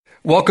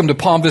Welcome to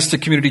Palm Vista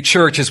Community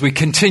Church as we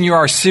continue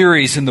our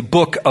series in the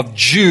book of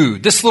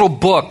Jude. This little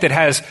book that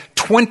has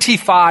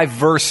 25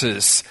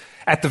 verses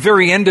at the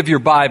very end of your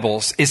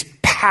Bibles is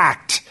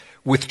packed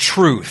with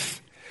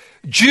truth.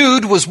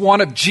 Jude was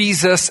one of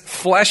Jesus'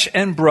 flesh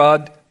and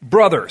blood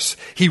brothers.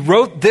 He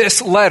wrote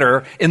this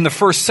letter in the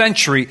first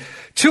century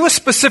to a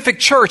specific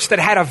church that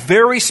had a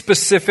very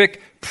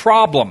specific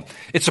problem.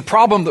 It's a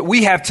problem that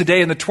we have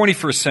today in the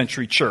 21st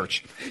century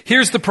church.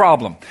 Here's the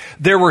problem.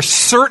 There were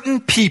certain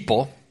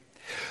people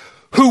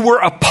who were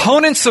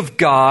opponents of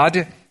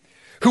God,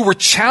 who were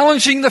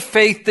challenging the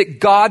faith that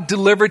God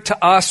delivered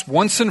to us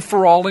once and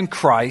for all in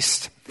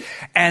Christ,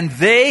 and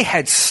they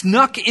had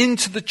snuck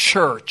into the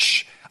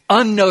church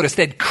unnoticed.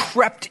 They'd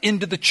crept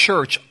into the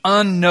church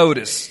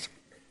unnoticed.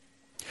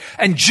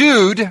 And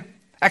Jude,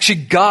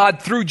 actually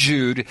God through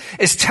Jude,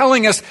 is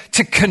telling us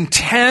to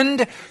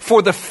contend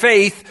for the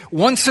faith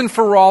once and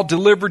for all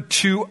delivered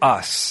to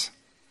us.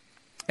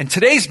 And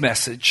today's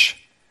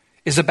message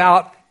is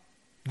about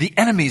the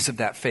enemies of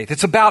that faith.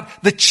 It's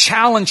about the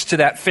challenge to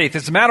that faith.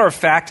 As a matter of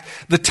fact,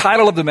 the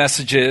title of the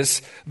message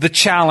is The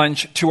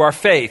Challenge to Our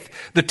Faith.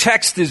 The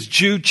text is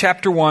Jude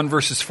chapter 1,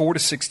 verses 4 to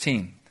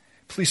 16.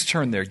 Please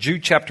turn there.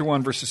 Jude chapter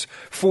 1, verses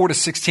 4 to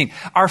 16.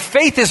 Our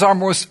faith is our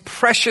most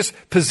precious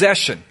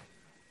possession.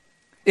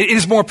 It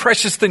is more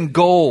precious than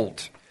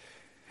gold.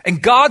 And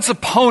God's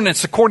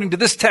opponents, according to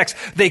this text,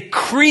 they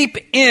creep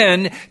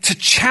in to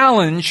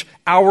challenge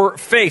our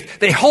faith.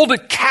 They hold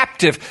it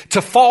captive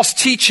to false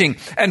teaching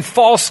and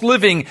false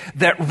living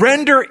that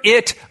render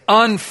it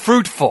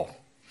unfruitful.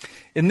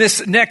 In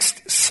this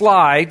next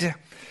slide, I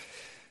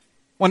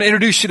want to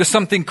introduce you to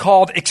something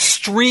called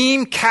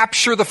Extreme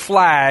Capture the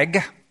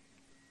Flag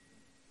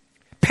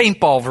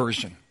paintball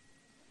version.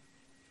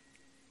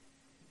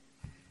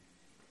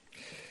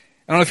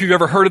 I don't know if you've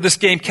ever heard of this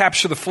game,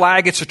 Capture the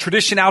Flag. It's a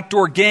tradition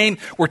outdoor game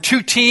where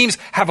two teams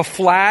have a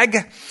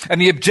flag,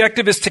 and the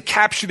objective is to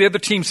capture the other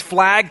team's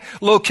flag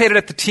located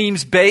at the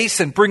team's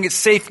base and bring it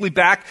safely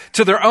back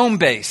to their own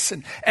base.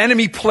 And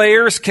enemy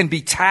players can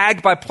be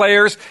tagged by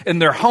players in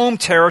their home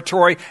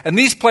territory, and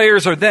these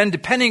players are then,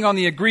 depending on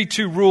the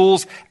agreed-to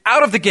rules,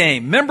 out of the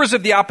game. Members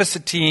of the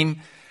opposite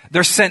team,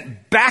 they're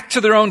sent back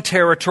to their own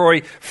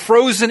territory,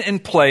 frozen in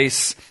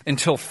place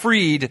until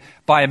freed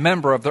by a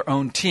member of their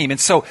own team. And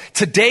so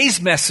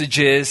today's message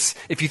is,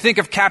 if you think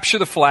of capture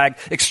the flag,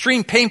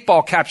 extreme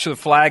paintball capture the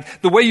flag,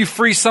 the way you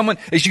free someone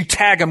is you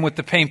tag them with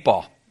the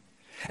paintball.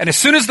 And as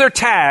soon as they're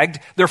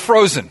tagged, they're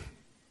frozen.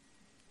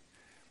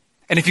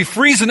 And if you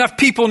freeze enough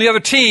people in the other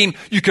team,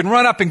 you can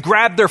run up and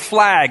grab their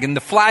flag, and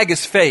the flag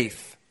is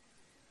faith.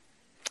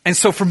 And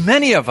so for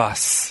many of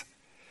us,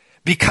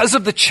 because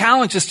of the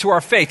challenges to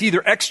our faith,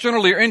 either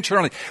externally or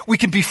internally, we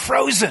can be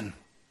frozen.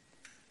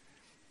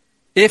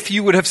 If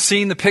you would have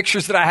seen the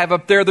pictures that I have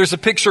up there, there's a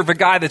picture of a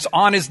guy that's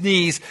on his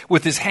knees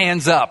with his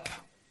hands up.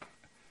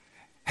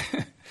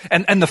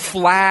 and the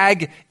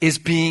flag is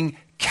being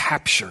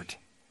captured.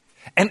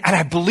 And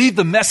I believe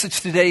the message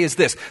today is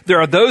this.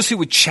 There are those who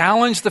would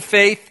challenge the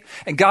faith,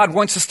 and God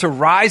wants us to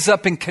rise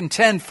up and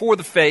contend for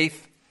the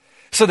faith,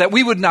 so that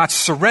we would not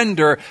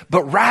surrender,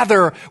 but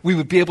rather we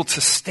would be able to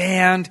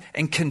stand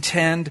and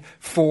contend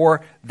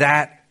for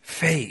that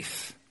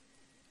faith.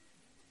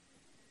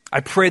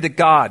 I pray that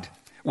God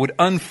would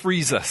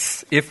unfreeze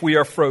us if we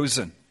are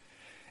frozen.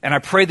 And I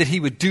pray that He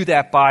would do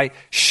that by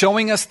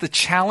showing us the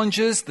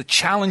challenges, the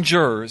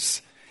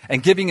challengers,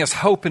 and giving us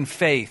hope and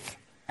faith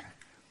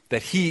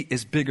that He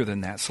is bigger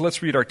than that. So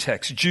let's read our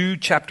text.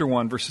 Jude chapter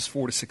 1, verses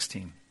 4 to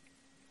 16.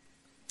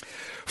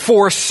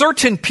 For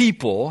certain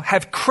people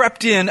have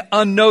crept in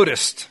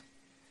unnoticed,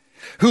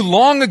 who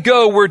long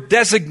ago were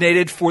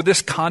designated for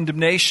this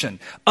condemnation.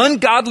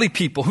 Ungodly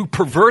people who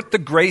pervert the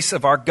grace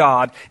of our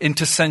God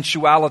into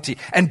sensuality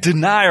and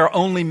deny our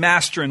only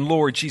Master and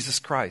Lord, Jesus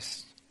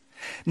Christ.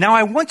 Now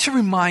I want to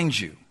remind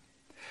you,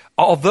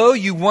 although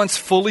you once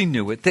fully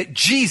knew it, that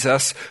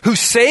Jesus, who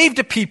saved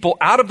a people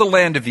out of the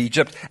land of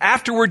Egypt,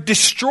 afterward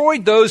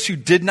destroyed those who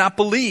did not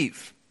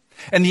believe.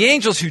 And the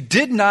angels who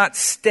did not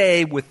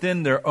stay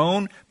within their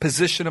own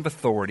position of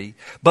authority,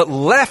 but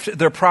left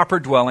their proper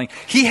dwelling,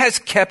 He has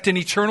kept in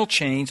eternal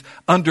chains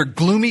under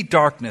gloomy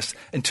darkness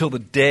until the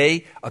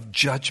day of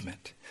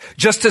judgment.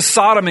 Just as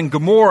Sodom and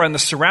Gomorrah and the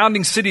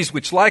surrounding cities,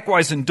 which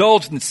likewise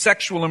indulged in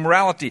sexual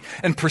immorality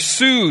and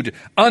pursued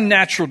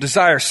unnatural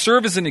desire,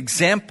 serve as an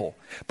example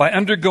by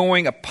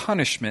undergoing a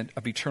punishment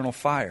of eternal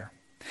fire.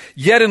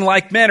 Yet in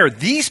like manner,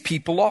 these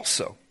people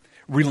also,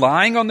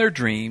 relying on their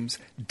dreams,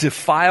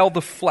 defile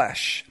the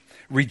flesh,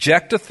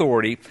 reject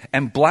authority,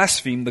 and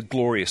blaspheme the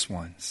glorious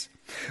ones.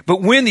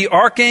 But when the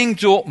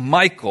archangel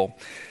Michael,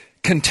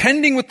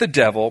 contending with the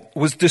devil,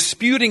 was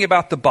disputing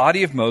about the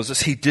body of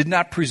Moses, he did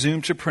not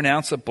presume to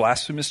pronounce a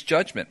blasphemous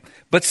judgment,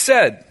 but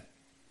said,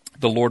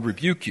 "The Lord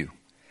rebuke you."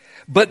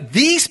 But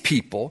these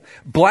people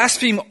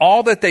blaspheme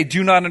all that they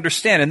do not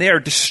understand, and they are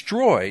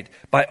destroyed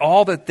by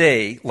all that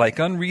they, like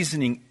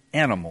unreasoning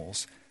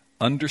animals,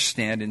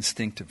 understand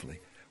instinctively.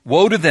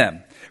 Woe to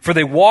them, for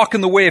they walk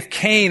in the way of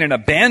Cain and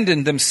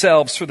abandoned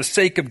themselves for the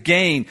sake of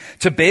gain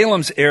to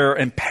Balaam's error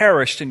and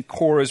perished in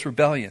Korah's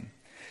rebellion.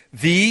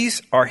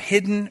 These are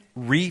hidden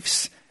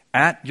reefs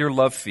at your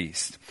love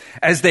feast,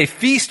 as they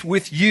feast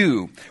with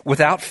you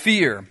without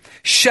fear,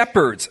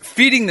 shepherds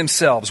feeding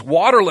themselves,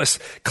 waterless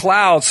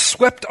clouds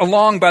swept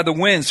along by the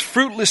winds,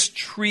 fruitless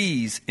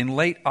trees in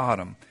late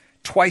autumn,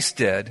 twice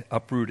dead,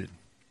 uprooted,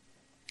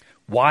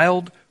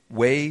 wild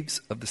waves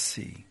of the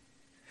sea,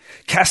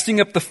 casting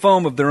up the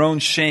foam of their own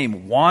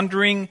shame,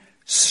 wandering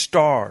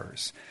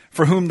stars,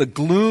 for whom the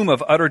gloom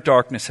of utter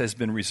darkness has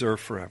been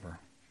reserved forever.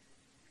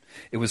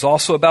 It was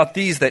also about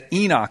these that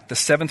Enoch, the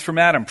seventh from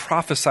Adam,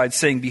 prophesied,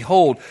 saying,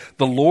 Behold,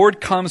 the Lord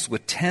comes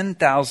with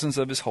 10,000s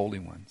of his holy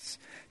ones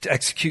to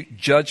execute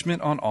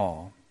judgment on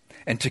all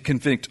and to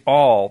convict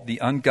all the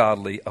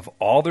ungodly of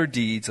all their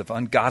deeds of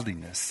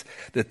ungodliness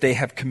that they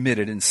have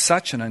committed in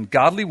such an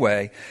ungodly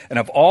way, and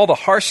of all the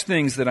harsh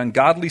things that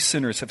ungodly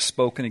sinners have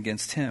spoken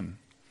against him.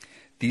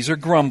 These are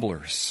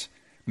grumblers,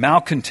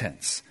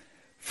 malcontents,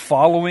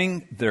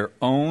 following their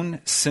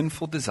own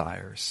sinful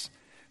desires.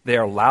 They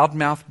are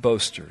loudmouth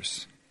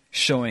boasters,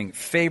 showing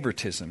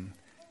favoritism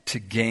to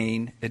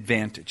gain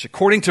advantage.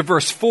 According to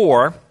verse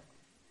 4,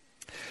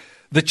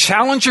 the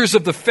challengers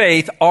of the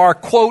faith are,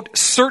 quote,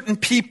 certain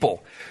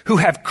people who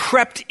have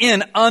crept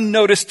in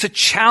unnoticed to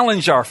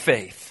challenge our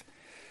faith.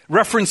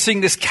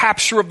 Referencing this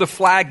capture of the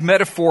flag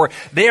metaphor,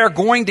 they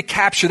want to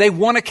capture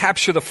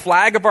the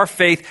flag of our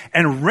faith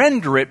and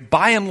render it,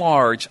 by and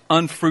large,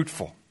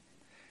 unfruitful.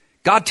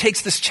 God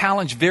takes this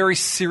challenge very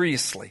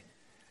seriously,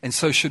 and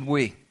so should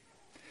we.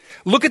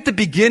 Look at the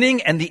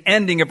beginning and the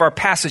ending of our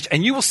passage,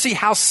 and you will see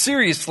how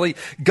seriously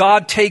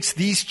God takes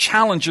these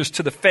challengers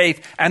to the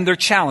faith and their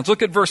challenge.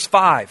 Look at verse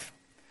 5.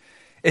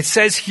 It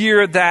says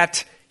here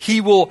that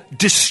he will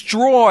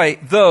destroy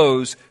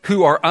those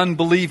who are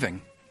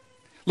unbelieving.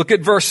 Look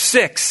at verse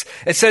 6.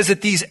 It says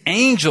that these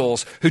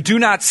angels who do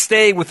not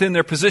stay within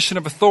their position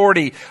of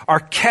authority are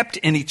kept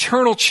in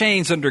eternal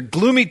chains under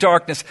gloomy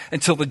darkness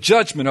until the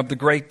judgment of the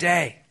great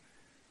day.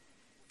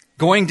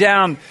 Going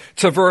down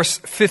to verse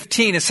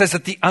 15, it says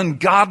that the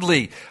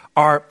ungodly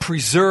are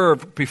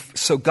preserved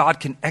so God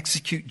can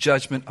execute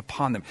judgment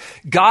upon them.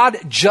 God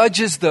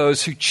judges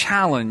those who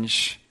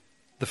challenge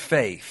the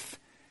faith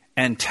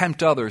and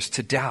tempt others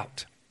to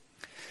doubt.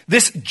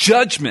 This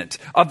judgment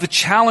of the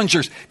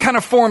challengers kind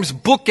of forms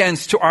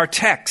bookends to our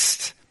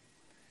text,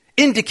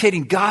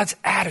 indicating God's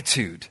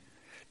attitude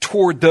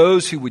toward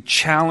those who would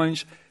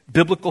challenge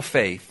biblical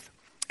faith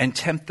and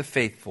tempt the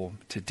faithful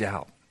to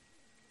doubt.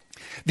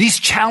 These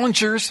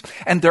challengers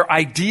and their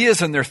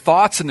ideas and their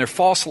thoughts and their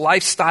false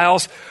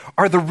lifestyles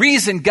are the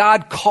reason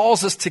God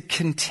calls us to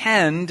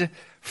contend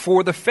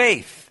for the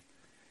faith.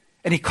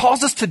 And he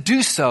calls us to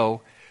do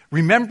so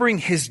remembering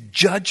his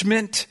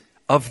judgment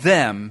of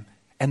them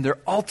and their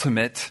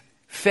ultimate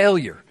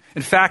failure.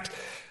 In fact,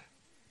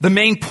 the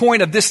main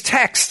point of this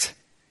text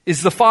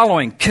is the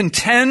following: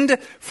 contend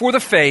for the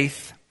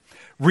faith,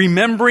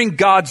 remembering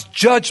God's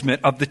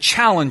judgment of the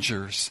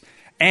challengers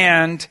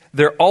and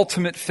their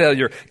ultimate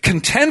failure.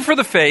 Contend for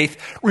the faith,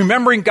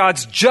 remembering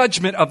God's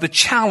judgment of the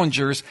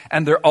challengers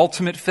and their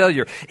ultimate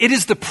failure. It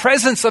is the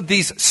presence of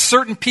these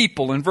certain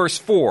people in verse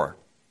 4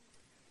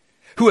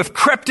 who have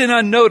crept in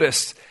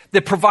unnoticed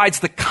that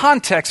provides the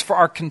context for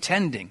our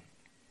contending.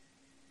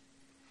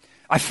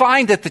 I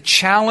find that the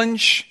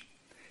challenge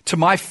to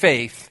my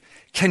faith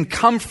can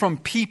come from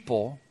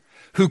people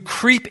who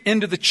creep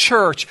into the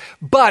church,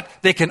 but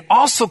they can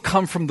also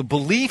come from the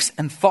beliefs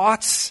and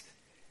thoughts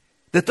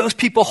that those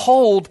people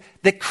hold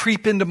that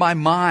creep into my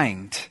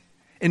mind,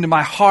 into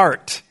my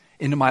heart,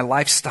 into my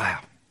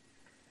lifestyle.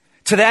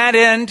 To that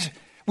end,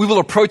 we will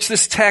approach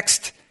this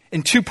text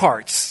in two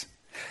parts.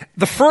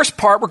 The first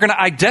part, we're going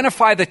to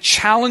identify the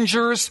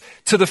challengers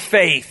to the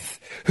faith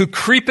who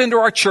creep into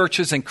our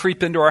churches and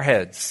creep into our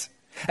heads.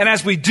 And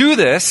as we do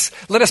this,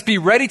 let us be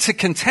ready to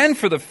contend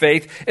for the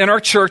faith in our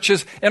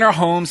churches, in our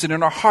homes, and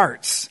in our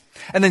hearts.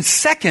 And then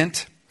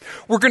second,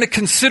 we're going to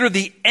consider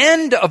the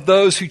end of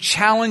those who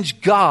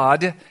challenge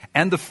God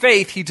and the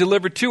faith he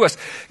delivered to us.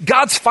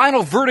 God's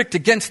final verdict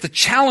against the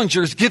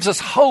challengers gives us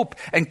hope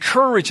and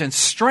courage and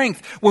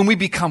strength when we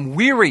become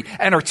weary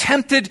and are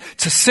tempted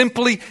to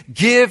simply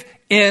give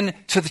in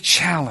to the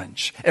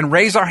challenge and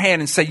raise our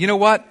hand and say, you know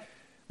what?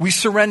 We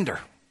surrender.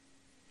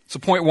 So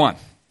point one,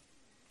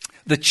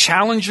 the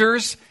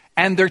challengers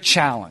and their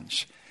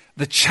challenge.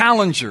 The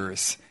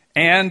challengers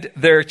and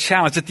their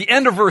challenge. At the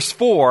end of verse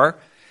 4,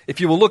 if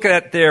you will look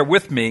at it there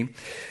with me,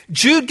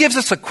 Jude gives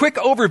us a quick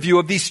overview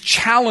of these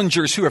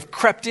challengers who have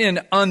crept in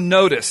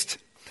unnoticed.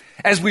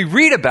 As we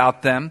read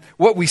about them,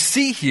 what we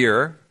see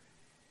here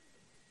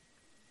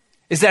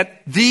is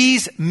that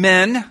these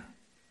men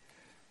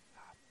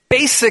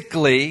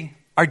basically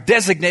are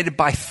designated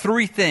by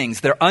three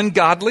things. They're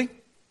ungodly.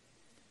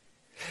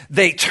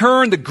 They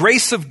turn the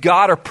grace of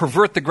God or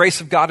pervert the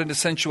grace of God into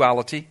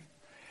sensuality.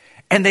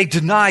 And they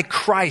deny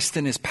Christ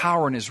and his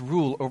power and his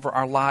rule over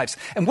our lives.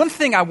 And one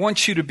thing I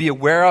want you to be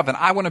aware of, and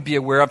I want to be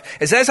aware of,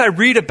 is as I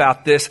read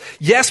about this,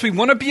 yes, we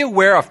want to be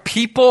aware of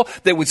people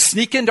that would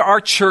sneak into our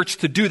church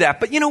to do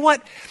that. But you know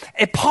what?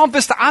 At Palm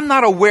Vista, I'm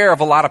not aware of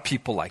a lot of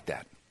people like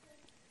that.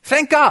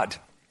 Thank God.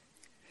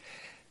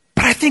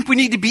 But I think we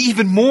need to be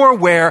even more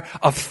aware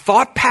of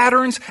thought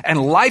patterns and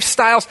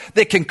lifestyles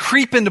that can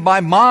creep into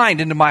my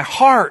mind, into my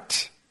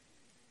heart,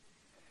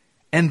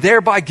 and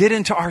thereby get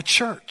into our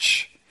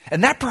church.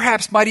 And that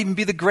perhaps might even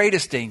be the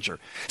greatest danger.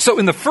 So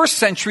in the first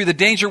century, the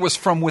danger was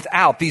from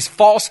without. These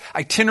false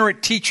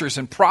itinerant teachers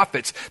and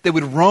prophets, they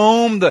would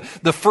roam the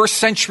first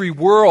century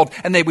world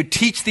and they would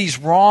teach these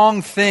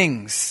wrong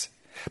things.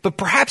 But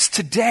perhaps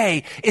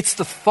today, it's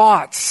the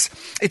thoughts,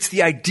 it's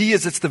the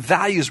ideas, it's the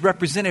values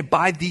represented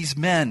by these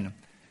men.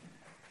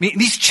 I mean,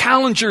 these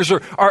challengers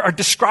are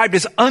described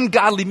as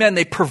ungodly men.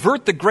 They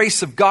pervert the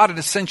grace of God and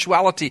his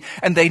sensuality,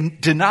 and they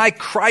deny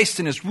Christ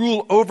and his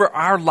rule over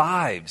our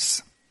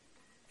lives.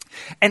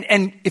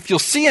 And if you'll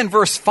see in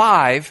verse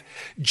 5,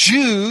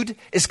 Jude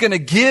is going to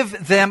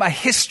give them a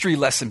history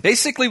lesson.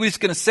 Basically what he's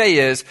going to say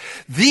is,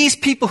 these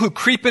people who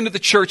creep into the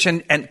church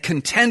and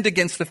contend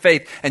against the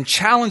faith and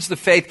challenge the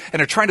faith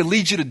and are trying to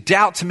lead you to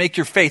doubt to make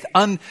your faith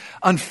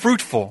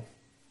unfruitful.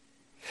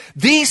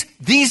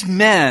 These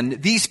men,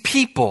 these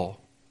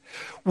people,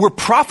 were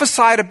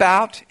prophesied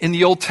about in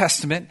the Old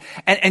Testament,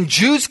 and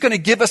Jude's going to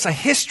give us a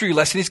history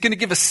lesson. He's going to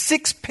give us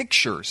 6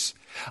 pictures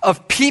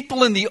of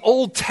people in the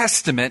Old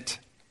Testament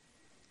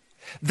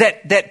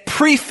that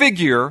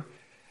prefigure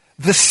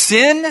the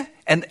sin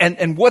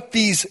and what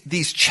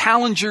these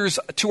challengers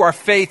to our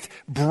faith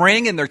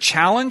bring in their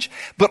challenge,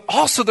 but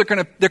also they're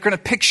going to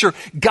picture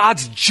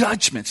God's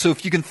judgment. So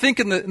if you can think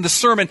in the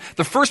sermon,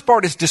 the first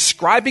part is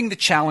describing the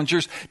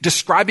challengers,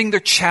 describing their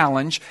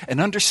challenge, and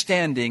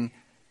understanding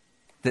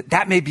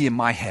that may be in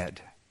my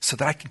head, so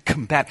that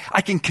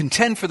I can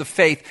contend for the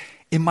faith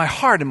in my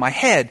heart, in my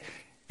head,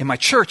 in my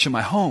church, in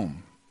my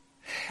home.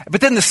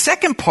 But then the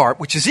second part,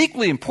 which is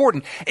equally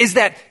important, is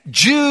that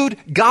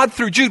God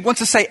through Jude wants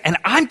to say, and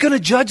I'm going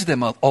to judge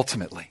them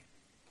ultimately.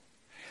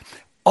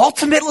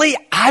 Ultimately,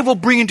 I will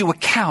bring into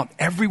account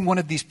every one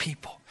of these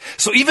people.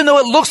 So even though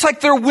it looks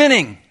like they're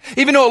winning,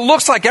 even though it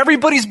looks like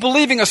everybody's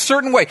believing a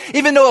certain way,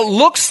 even though it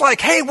looks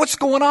like, hey, what's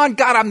going on?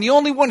 God, I'm the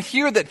only one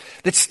here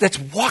that's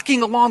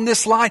walking along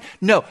this line.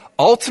 No,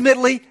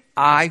 ultimately,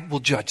 I will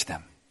judge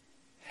them.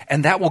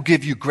 And that will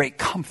give you great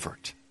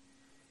comfort.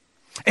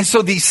 And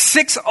so these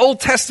 6 Old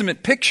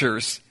Testament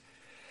pictures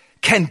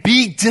can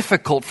be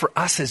difficult for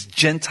us as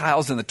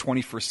Gentiles in the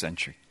 21st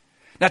century.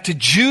 Now to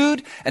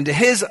Jude and to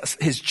his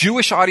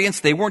Jewish audience,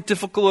 they weren't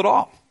difficult at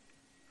all.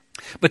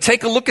 But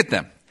take a look at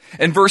them.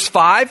 In verse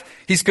 5,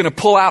 he's going to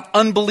pull out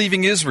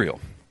unbelieving Israel.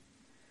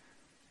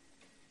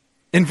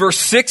 In verse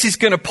 6, he's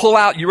going to pull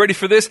out, you ready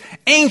for this?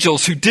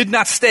 Angels who did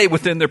not stay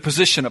within their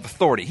position of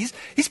authority.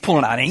 He's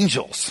pulling out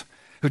angels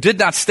who did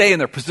not stay in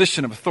their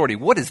position of authority.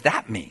 What does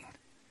that mean?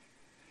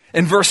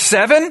 In verse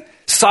 7,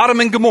 Sodom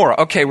and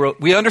Gomorrah. Okay,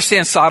 we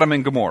understand Sodom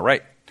and Gomorrah,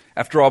 right?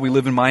 After all, we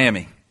live in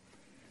Miami.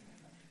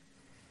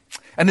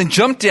 And then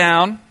jump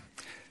down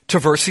to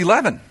verse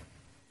 11.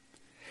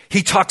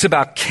 He talks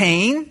about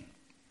Cain,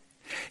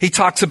 he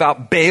talks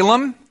about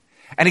Balaam,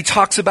 and he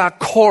talks about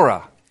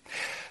Korah.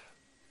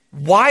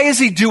 Why is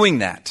he doing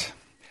that?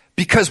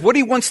 Because what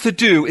he wants to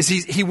do is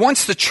he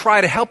wants to try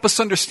to help us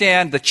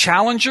understand the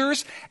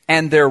challengers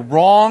and their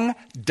wrong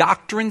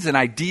doctrines and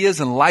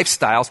ideas and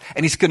lifestyles.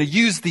 And he's going to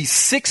use these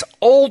 6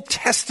 Old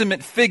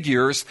Testament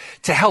figures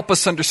to help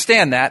us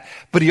understand that.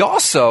 But he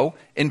also,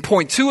 in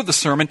point 2 of the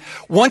sermon,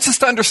 wants us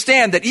to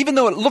understand that even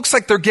though it looks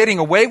like they're getting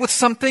away with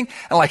something,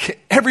 and like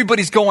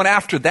everybody's going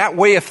after that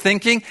way of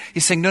thinking,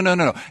 he's saying,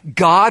 no.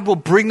 God will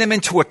bring them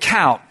into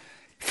account.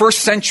 First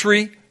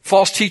century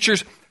false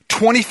teachers,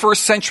 21st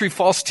century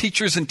false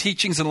teachers and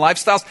teachings and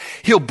lifestyles,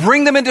 he'll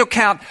bring them into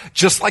account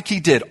just like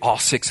he did all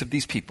 6 of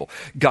these people.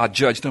 God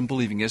judged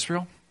unbelieving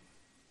Israel.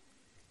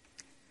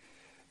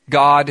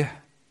 God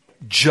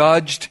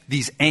judged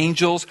these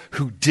angels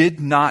who did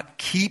not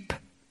keep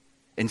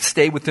and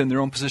stay within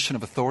their own position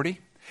of authority.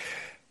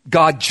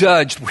 God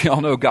judged, we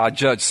all know God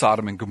judged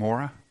Sodom and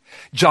Gomorrah.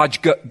 God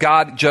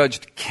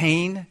judged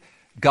Cain.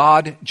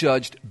 God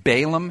judged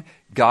Balaam.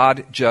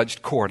 God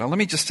judged Korah. Now let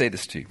me just say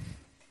this to you.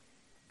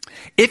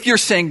 If you're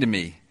saying to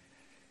me,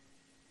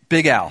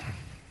 Big Al,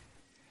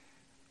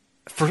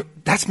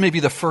 that's maybe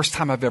the first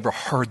time I've ever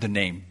heard the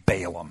name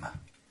Balaam.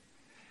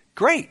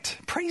 Great.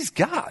 Praise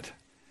God.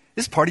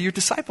 This is part of your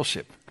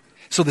discipleship.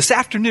 So this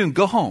afternoon,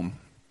 go home.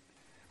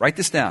 Write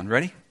this down.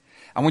 Ready?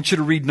 I want you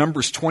to read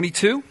Numbers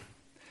 22.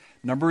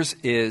 Numbers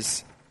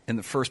is in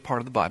the first part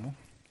of the Bible.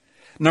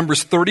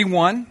 Numbers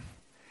 31.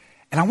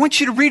 And I want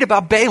you to read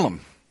about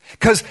Balaam.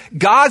 Because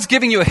God's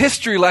giving you a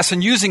history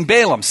lesson using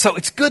Balaam. So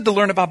it's good to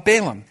learn about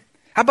Balaam.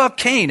 How about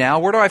Cain,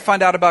 Al? Where do I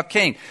find out about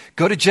Cain?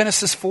 Go to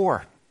Genesis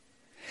 4.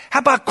 How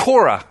about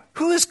Korah?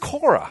 Who is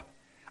Korah?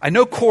 I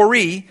know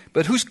Corey,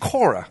 but who's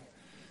Korah?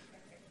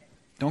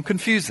 Don't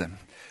confuse them.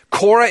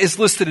 Korah is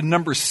listed in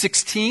Numbers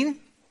 16.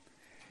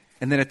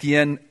 And then at the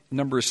end,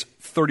 Numbers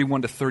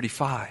 31 to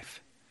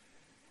 35.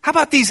 How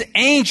about these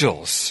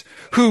angels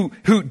who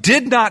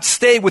did not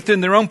stay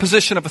within their own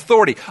position of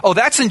authority? Oh,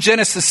 that's in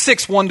Genesis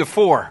 6, 1 to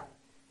 4.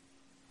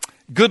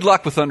 Good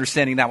luck with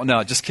understanding that one.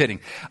 No, just kidding.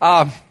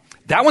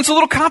 That one's a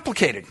little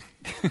complicated.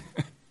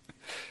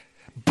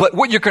 But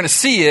what you're going to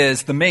see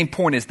is, the main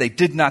point is, they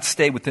did not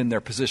stay within their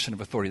position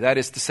of authority. That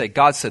is to say,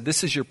 God said,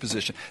 this is your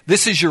position.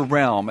 This is your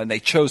realm. And they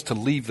chose to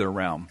leave their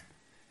realm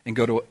and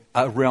go to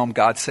a realm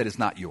God said is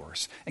not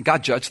yours. And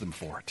God judged them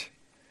for it.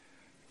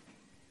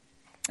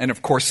 And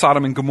of course,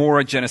 Sodom and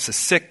Gomorrah, Genesis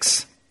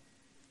 6.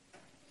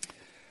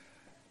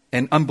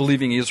 And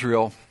unbelieving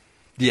Israel,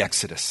 the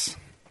Exodus.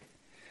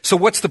 So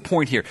what's the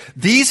point here?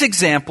 These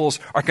examples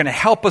are going to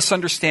help us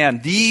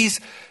understand these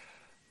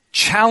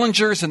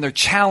challengers and their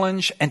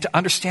challenge, and to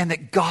understand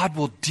that God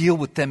will deal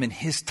with them in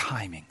His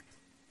timing.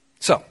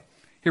 So,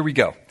 here we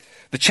go.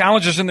 The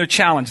challengers and their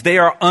challenge, they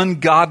are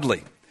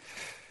ungodly.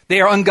 They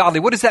are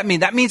ungodly. What does that mean?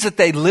 That means that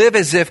they live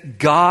as if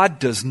God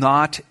does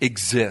not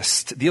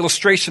exist. The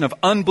illustration of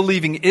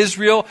unbelieving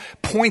Israel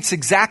points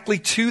exactly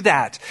to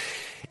that.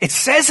 It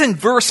says in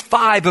verse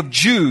 5 of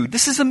Jude,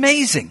 this is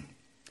amazing,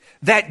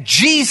 that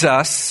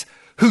Jesus,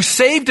 who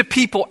saved a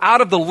people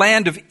out of the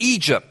land of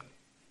Egypt,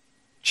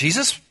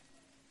 Jesus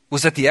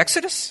was at the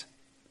Exodus?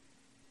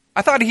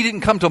 I thought He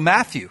didn't come till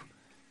Matthew.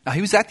 No, He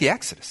was at the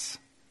Exodus.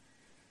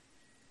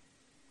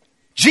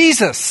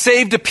 Jesus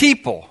saved a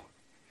people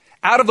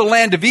out of the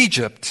land of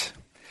Egypt,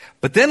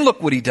 but then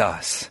look what He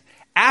does.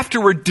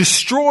 Afterward,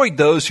 destroyed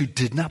those who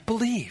did not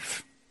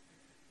believe.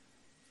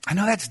 I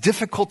know that's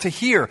difficult to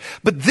hear,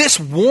 but this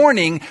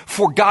warning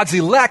for God's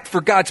elect, for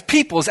God's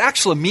people, is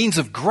actually a means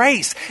of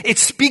grace. It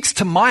speaks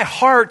to my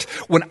heart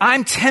when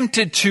I'm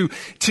tempted to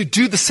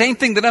do the same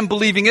thing that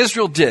unbelieving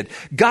Israel did.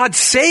 God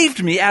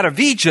saved me out of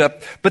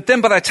Egypt, but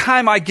then by the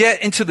time I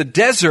get into the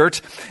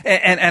desert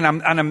and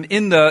I'm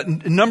in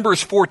the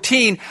Numbers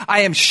 14,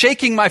 I am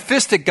shaking my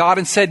fist at God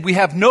and said, we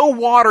have no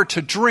water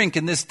to drink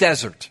in this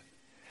desert.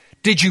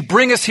 Did you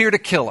bring us here to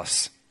kill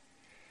us?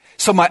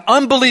 So my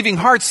unbelieving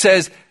heart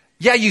says,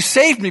 yeah, you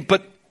saved me,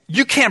 but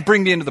you can't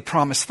bring me into the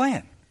promised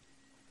land.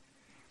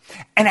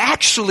 And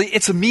actually,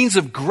 it's a means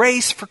of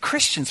grace for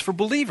Christians, for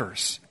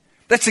believers.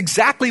 That's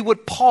exactly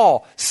what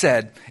Paul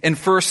said in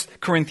 1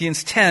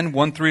 Corinthians 10,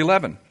 1 through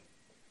 11.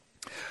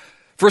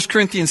 1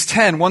 Corinthians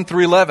 10, 1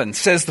 through 11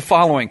 says the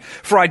following,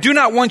 "For I do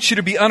not want you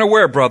to be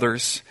unaware,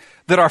 brothers,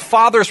 that our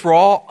fathers were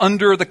all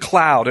under the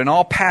cloud and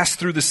all passed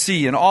through the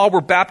sea, and all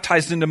were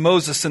baptized into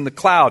Moses in the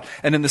cloud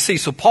and in the sea."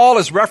 So Paul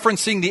is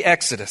referencing the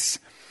Exodus.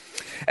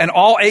 "And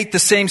all ate the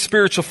same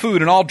spiritual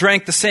food, and all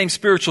drank the same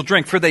spiritual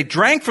drink. For they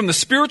drank from the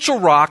spiritual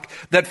rock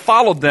that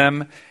followed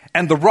them,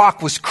 and the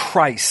rock was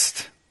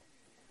Christ.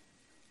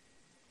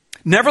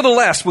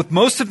 Nevertheless, with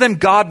most of them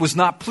God was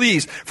not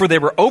pleased, for they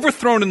were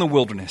overthrown in the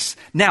wilderness.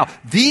 Now,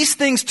 these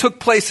things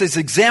took place as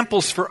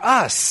examples for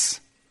us,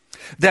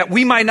 that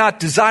we might not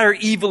desire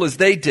evil as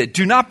they did.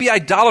 Do not be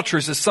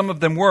idolaters as some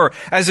of them were.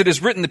 As it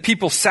is written, the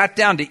people sat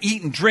down to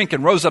eat and drink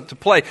and rose up to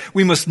play.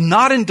 We must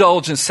not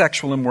indulge in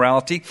sexual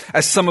immorality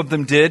as some of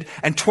them did,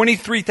 and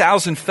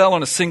 23,000 fell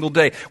in a single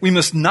day. We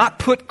must not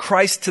put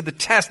Christ to the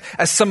test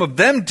as some of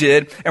them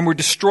did and were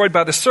destroyed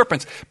by the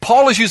serpents."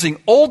 Paul is using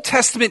Old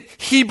Testament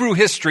Hebrew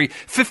history,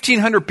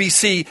 1500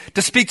 BC,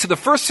 to speak to the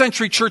first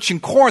century church in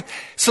Corinth,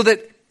 so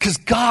that, because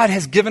God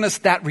has given us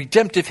that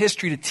redemptive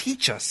history to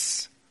teach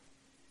us.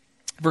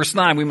 Verse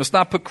 9, "We must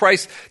not put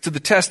Christ to the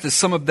test as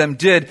some of them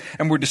did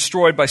and were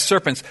destroyed by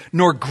serpents,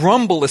 nor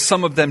grumble as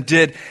some of them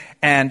did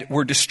and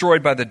were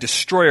destroyed by the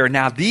destroyer.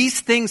 Now these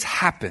things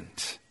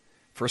happened."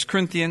 1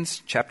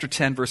 Corinthians chapter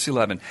 10, verse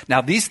 11. "Now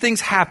these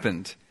things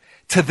happened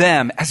to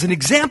them as an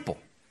example,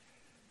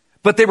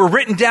 but they were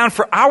written down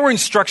for our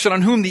instruction,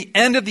 on whom the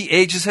end of the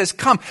ages has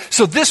come."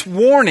 So this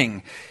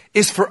warning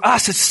is for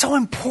us. It's so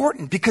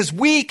important because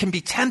we can be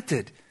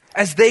tempted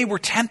as they were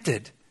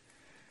tempted.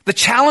 The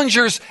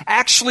challengers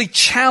actually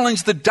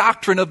challenged the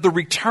doctrine of the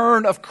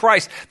return of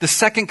Christ, the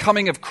second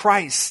coming of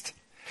Christ.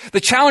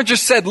 The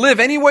challengers said, live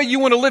any way you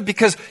want to live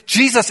because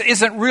Jesus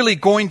isn't really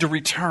going to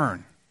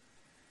return.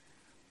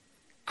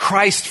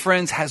 Christ,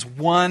 friends, has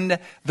won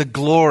the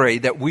glory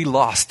that we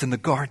lost in the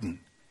garden.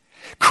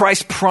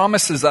 Christ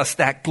promises us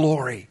that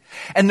glory.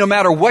 And no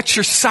matter what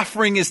your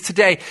suffering is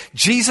today,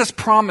 Jesus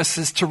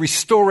promises to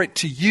restore it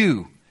to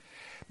you.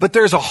 But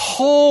there's a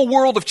whole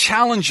world of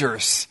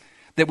challengers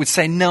that would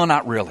say, no,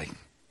 not really.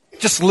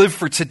 Just live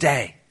for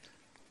today.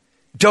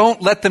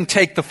 Don't let them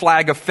take the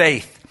flag of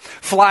faith.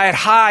 Fly it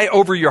high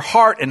over your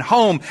heart and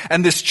home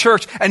and this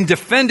church and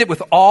defend it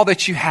with all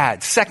that you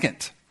had.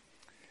 Second,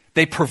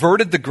 they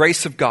perverted the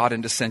grace of God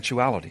into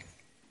sensuality.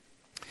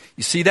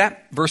 You see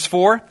that? Verse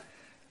 4.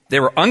 They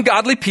were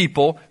ungodly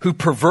people who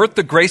pervert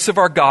the grace of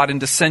our God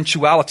into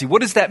sensuality. What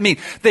does that mean?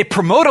 They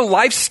promote a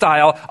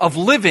lifestyle of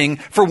living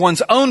for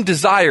one's own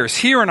desires.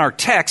 Here in our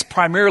text,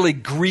 primarily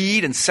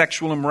greed and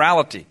sexual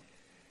immorality.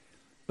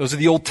 Those are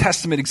the Old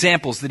Testament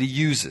examples that he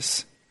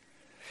uses.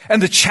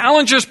 And the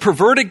challengers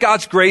perverted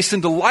God's grace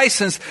into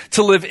license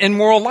to live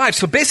immoral lives.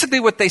 So basically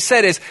what they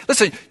said is,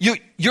 listen,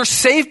 you're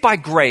saved by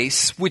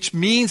grace, which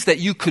means that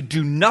you could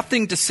do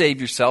nothing to save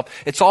yourself.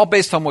 It's all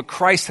based on what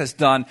Christ has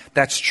done.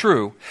 That's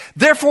true.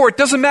 Therefore, it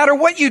doesn't matter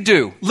what you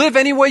do. Live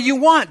any way you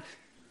want.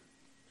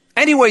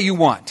 Any way you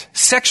want.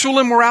 Sexual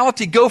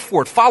immorality, go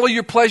for it. Follow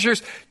your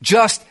pleasures.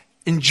 Just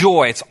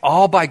enjoy. It's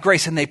all by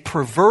grace. And they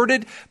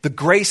perverted the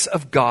grace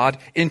of God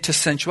into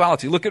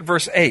sensuality. Look at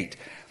verse 8.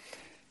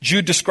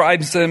 Jude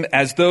describes them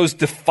as those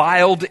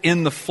defiled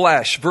in the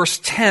flesh. Verse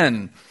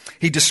 10,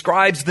 he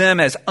describes them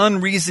as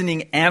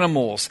unreasoning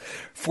animals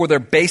for their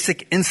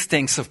basic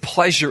instincts of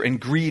pleasure and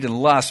greed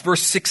and lust.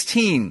 Verse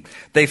 16,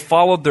 they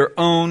followed their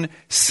own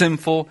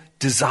sinful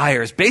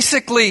desires.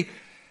 Basically,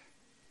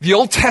 the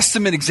Old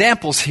Testament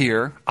examples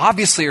here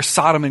obviously are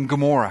Sodom and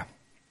Gomorrah,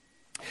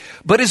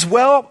 but as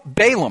well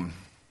Balaam.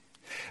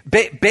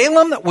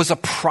 Balaam was a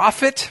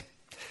prophet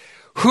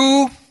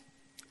who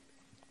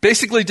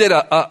basically did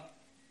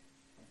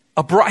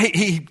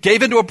he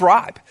gave into a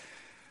bribe.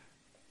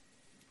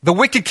 The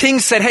wicked king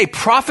said, hey,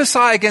 prophesy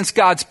against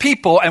God's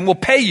people and we'll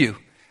pay you.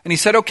 And he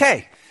said,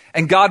 okay.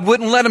 And God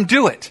wouldn't let him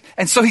do it.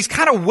 And so he's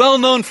kind of well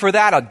known for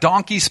that. A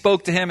donkey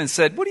spoke to him and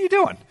said, what are you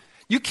doing?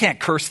 You can't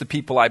curse the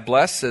people I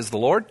bless, says the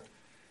Lord.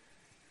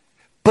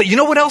 But you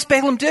know what else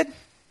Balaam did?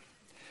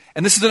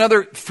 And this is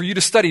another for you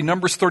to study,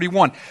 Numbers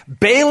 31.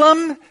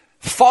 Balaam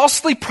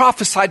falsely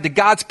prophesied to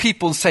God's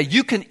people and say,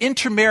 you can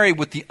intermarry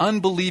with the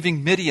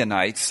unbelieving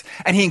Midianites.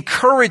 And he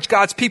encouraged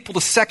God's people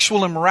to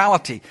sexual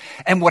immorality.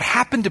 And what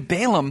happened to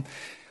Balaam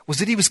was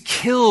that he was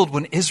killed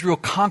when Israel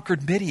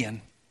conquered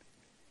Midian.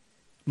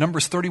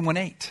 Numbers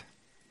 31:8.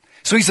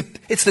 So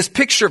it's this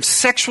picture of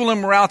sexual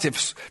immorality,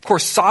 of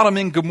course, Sodom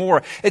and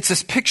Gomorrah. It's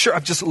this picture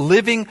of just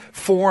living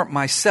for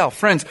myself.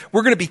 Friends,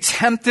 we're going to be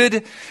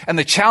tempted, and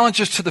the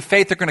challengers to the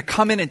faith are going to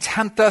come in and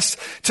tempt us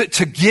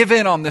to give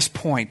in on this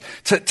point,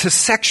 to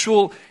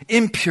sexual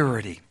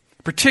impurity,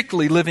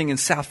 particularly living in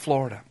South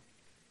Florida.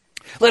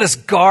 Let us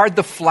guard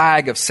the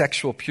flag of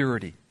sexual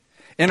purity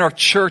in our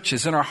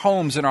churches, in our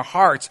homes, in our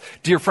hearts.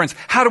 Dear friends,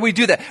 how do we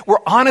do that?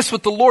 We're honest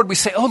with the Lord. We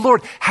say, oh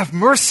Lord, have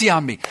mercy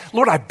on me.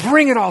 Lord, I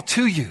bring it all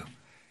to you.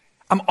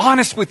 I'm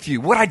honest with you,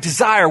 what I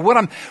desire,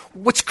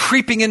 what's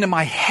creeping into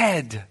my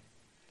head.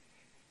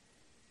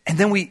 And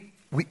then we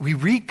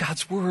read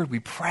God's word,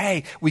 we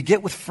pray, we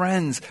get with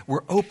friends,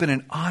 we're open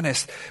and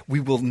honest. We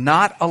will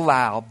not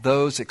allow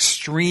those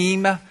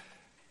extreme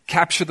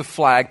capture the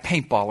flag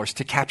paintballers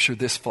to capture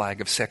this flag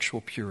of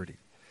sexual purity.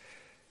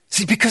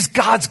 See, because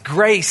God's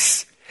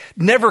grace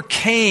never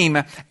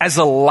came as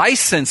a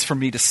license for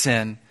me to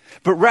sin,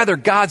 but rather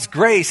God's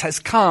grace has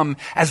come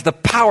as the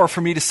power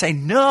for me to say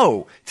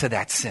no to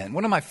that sin.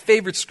 One of my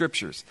favorite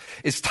scriptures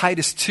is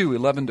Titus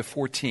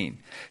 2:11-14.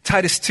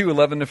 Titus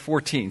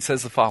 2:11-14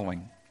 says the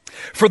following.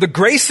 For the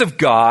grace of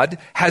God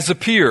has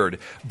appeared,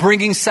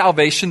 bringing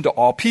salvation to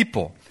all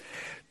people,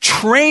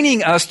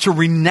 training us to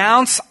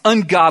renounce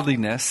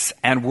ungodliness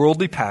and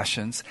worldly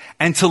passions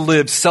and to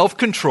live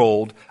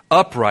self-controlled,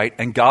 upright,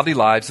 and godly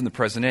lives in the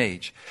present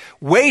age,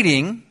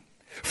 waiting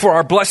for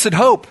our blessed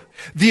hope,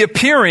 the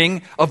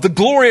appearing of the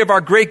glory of our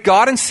great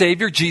God and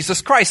Savior,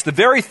 Jesus Christ. The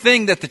very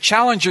thing that the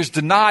challengers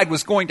denied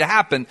was going to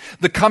happen,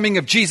 the coming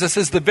of Jesus,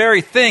 is the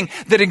very thing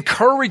that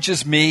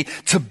encourages me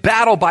to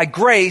battle by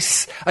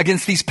grace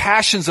against these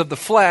passions of the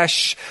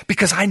flesh,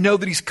 because I know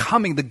that He's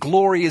coming. The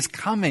glory is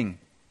coming.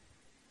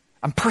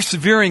 I'm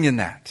persevering in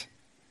that.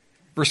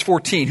 Verse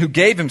 14, who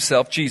gave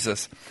Himself,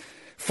 Jesus,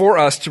 for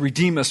us to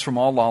redeem us from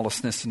all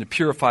lawlessness and to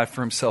purify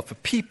for Himself a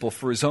people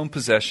for His own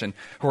possession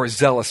who are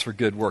zealous for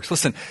good works.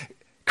 Listen,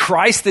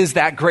 Christ is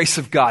that grace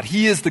of God.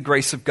 He is the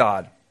grace of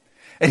God.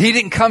 And He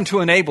didn't come to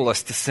enable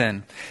us to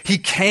sin. He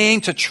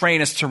came to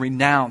train us to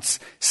renounce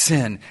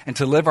sin and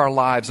to live our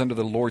lives under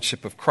the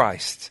lordship of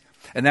Christ.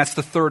 And that's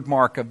the third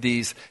mark of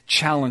these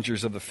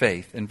challengers of the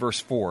faith in verse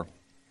 4.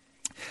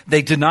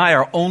 They deny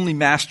our only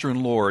Master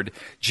and Lord,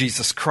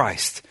 Jesus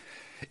Christ.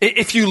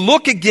 If you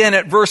look again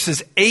at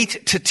verses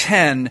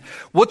 8-10,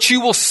 what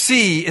you will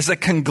see is a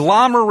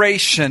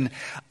conglomeration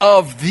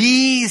of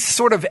these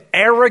sort of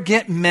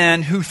arrogant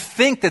men who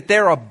think that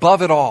they're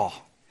above it all.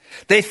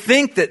 They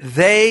think that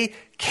they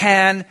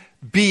can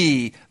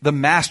be the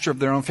master of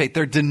their own fate.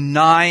 They're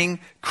denying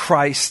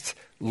Christ's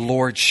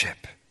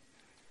lordship.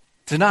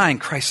 Denying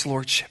Christ's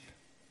lordship.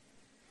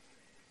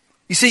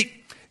 You see,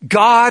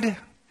 God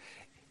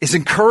is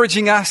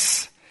encouraging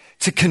us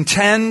to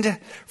contend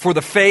for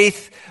the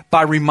faith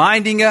by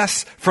reminding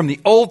us from the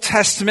Old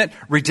Testament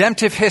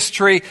redemptive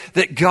history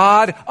that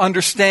God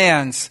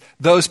understands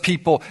those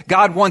people.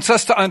 God wants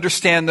us to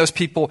understand those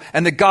people,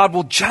 and that God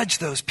will judge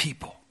those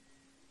people.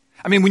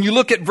 I mean, when you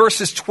look at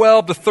verses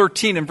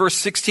 12-13 and verse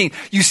 16,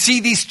 you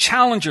see these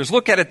challengers.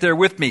 Look at it there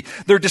with me.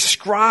 They're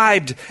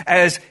described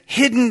as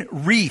hidden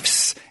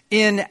reefs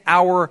in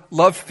our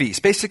love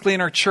feast. Basically,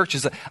 in our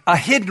churches, a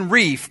hidden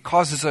reef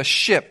causes a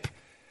ship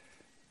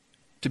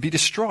to be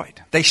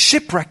destroyed. They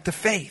shipwreck the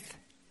faith.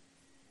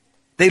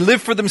 They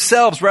live for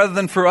themselves rather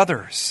than for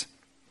others.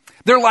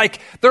 They're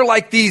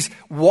like these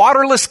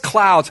waterless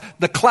clouds.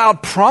 The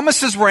cloud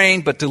promises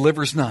rain but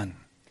delivers none.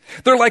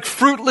 They're like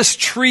fruitless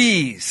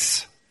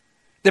trees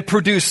that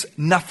produce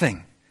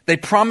nothing. They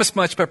promise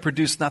much but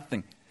produce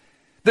nothing.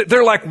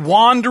 They're like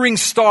wandering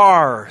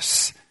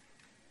stars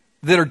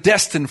that are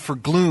destined for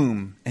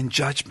gloom and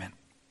judgment.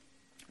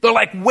 They're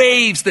like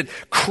waves that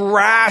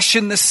crash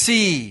in the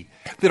sea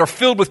that are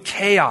filled with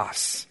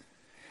chaos.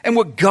 And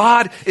what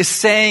God is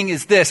saying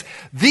is this: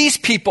 these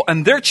people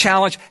and their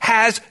challenge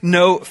has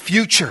no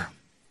future.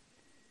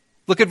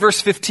 Look at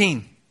verse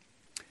 15.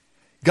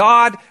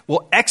 God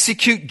will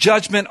execute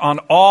judgment on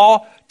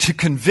all to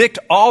convict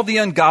all the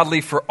ungodly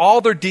for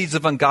all their deeds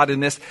of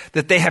ungodliness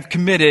that they have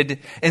committed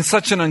in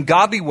such an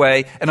ungodly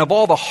way, and of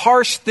all the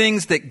harsh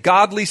things that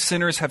godly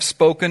sinners have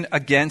spoken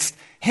against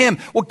him.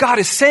 What God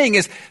is saying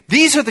is,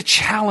 these are the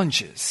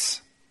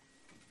challenges: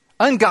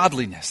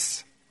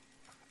 ungodliness,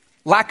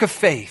 lack of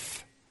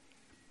faith,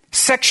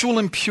 sexual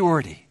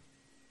impurity.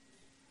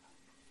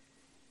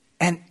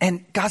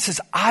 And God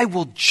says, I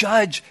will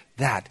judge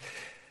that.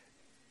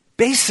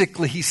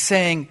 Basically, he's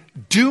saying,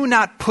 do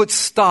not put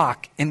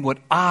stock in what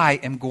I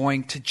am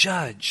going to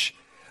judge.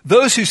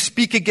 Those who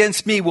speak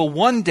against me will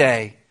one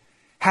day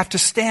have to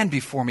stand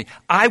before me.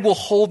 I will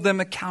hold them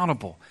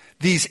accountable.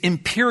 These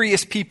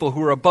imperious people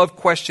who are above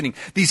questioning,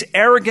 these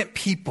arrogant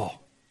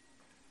people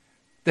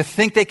that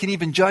think they can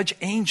even judge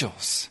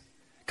angels.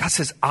 God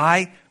says,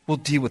 I will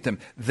deal with them.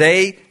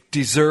 They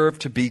deserve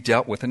to be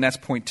dealt with. And that's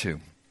point 2.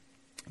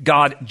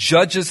 God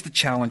judges the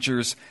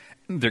challengers.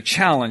 Their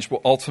challenge will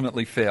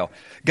ultimately fail.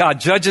 God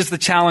judges the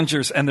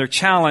challengers, and their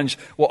challenge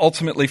will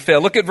ultimately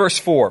fail. Look at verse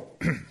 4.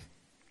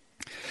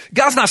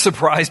 God's not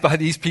surprised by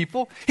these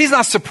people. He's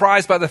not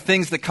surprised by the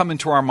things that come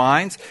into our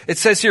minds. It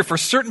says here, for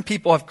certain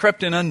people have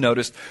crept in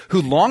unnoticed,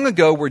 who long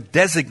ago were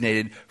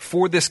designated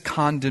for this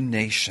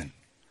condemnation.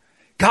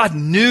 God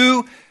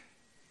knew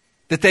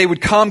that they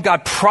would come.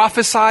 God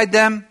prophesied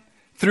them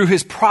through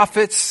his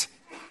prophets.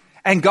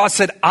 And God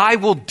said, I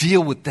will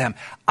deal with them.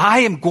 I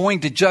am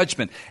going to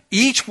judgment.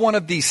 Each one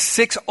of these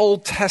 6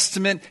 Old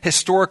Testament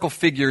historical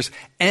figures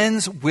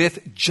ends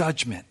with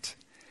judgment.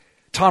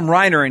 Tom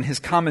Reiner, in his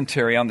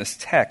commentary on this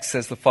text,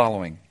 says the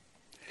following: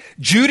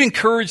 Jude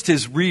encouraged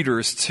his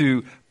readers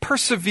to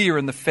persevere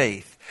in the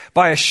faith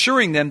by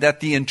assuring them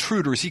that the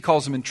intruders, he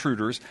calls them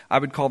intruders, I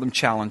would call them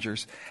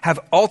challengers, would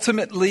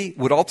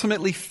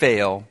ultimately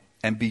fail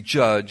and be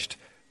judged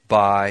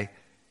by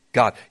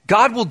God.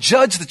 God will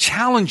judge the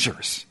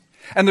challengers,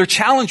 and their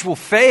challenge will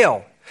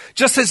fail,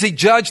 just as he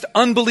judged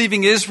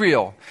unbelieving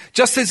Israel,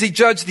 just as he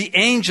judged the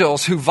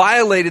angels who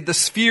violated the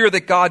sphere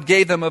that God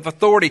gave them of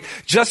authority,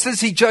 just as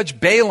he judged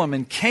Balaam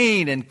and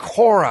Cain and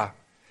Korah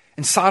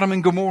and Sodom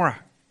and Gomorrah.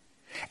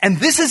 And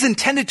this is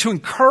intended to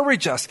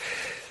encourage us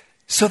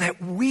so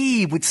that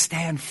we would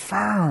stand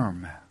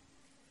firm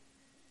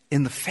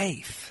in the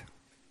faith.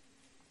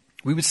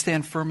 We would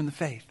stand firm in the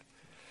faith.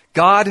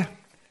 God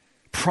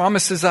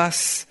promises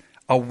us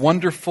a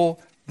wonderful,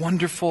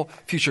 wonderful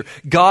future.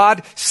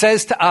 God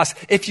says to us,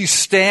 if you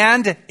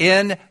stand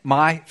in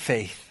my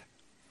faith,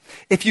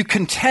 if you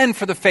contend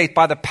for the faith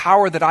by the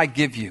power that I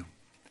give you,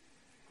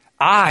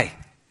 I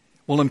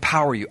will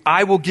empower you.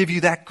 I will give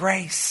you that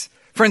grace.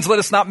 Friends, let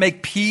us not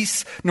make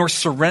peace nor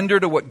surrender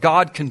to what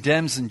God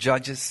condemns and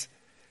judges,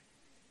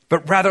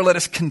 but rather let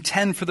us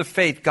contend for the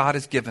faith God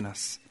has given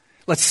us.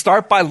 Let's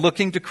start by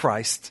looking to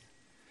Christ,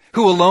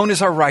 who alone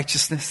is our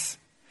righteousness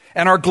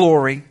and our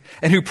glory,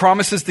 and who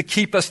promises to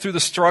keep us through the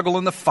struggle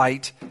and the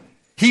fight.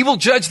 He will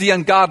judge the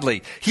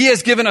ungodly. He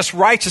has given us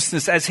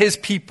righteousness as his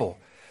people.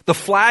 The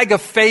flag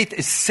of faith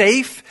is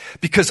safe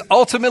because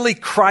ultimately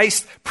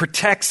Christ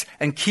protects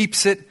and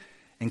keeps it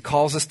and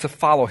calls us to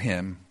follow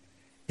him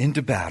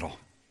into battle.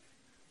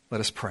 Let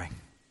us pray.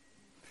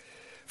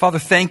 Father,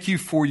 thank you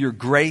for your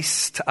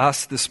grace to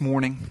us this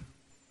morning.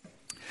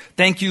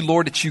 Thank you,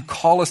 Lord, that you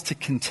call us to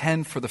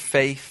contend for the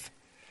faith.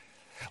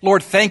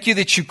 Lord, thank you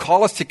that you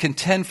call us to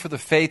contend for the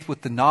faith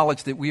with the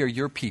knowledge that we are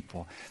your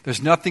people.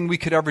 There's nothing we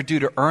could ever do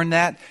to earn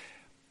that.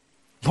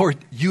 Lord,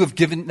 you have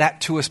given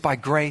that to us by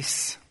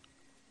grace.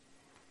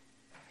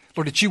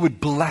 Lord, that you would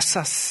bless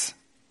us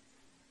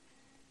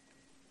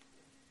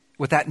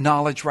with that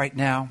knowledge right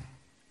now.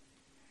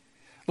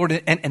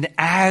 Lord, and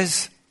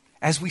as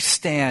we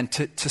stand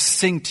to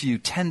sing to you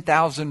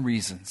 10,000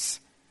 reasons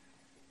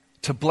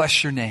to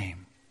bless your name,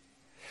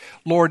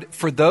 Lord,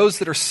 for those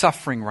that are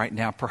suffering right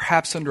now,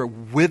 perhaps under a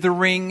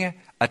withering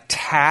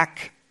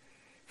attack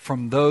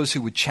from those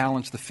who would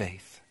challenge the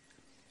faith.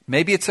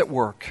 Maybe it's at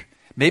work.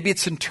 Maybe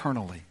it's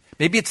internally.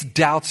 Maybe it's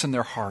doubts in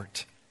their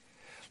heart.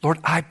 Lord,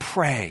 I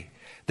pray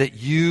that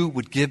you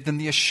would give them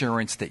the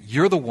assurance that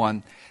you're the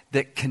one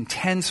that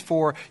contends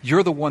for,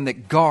 you're the one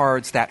that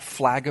guards that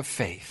flag of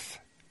faith.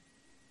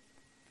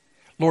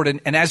 Lord,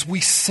 and as we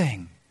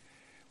sing,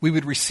 we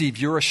would receive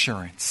your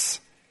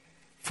assurance,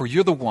 for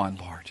you're the one,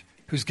 Lord,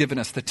 who's given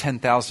us the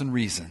 10,000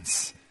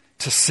 reasons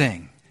to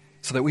sing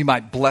so that we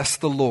might bless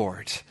the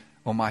Lord,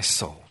 O my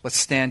soul. Let's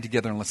stand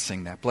together and let's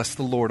sing that. Bless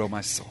the Lord, O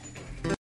my soul.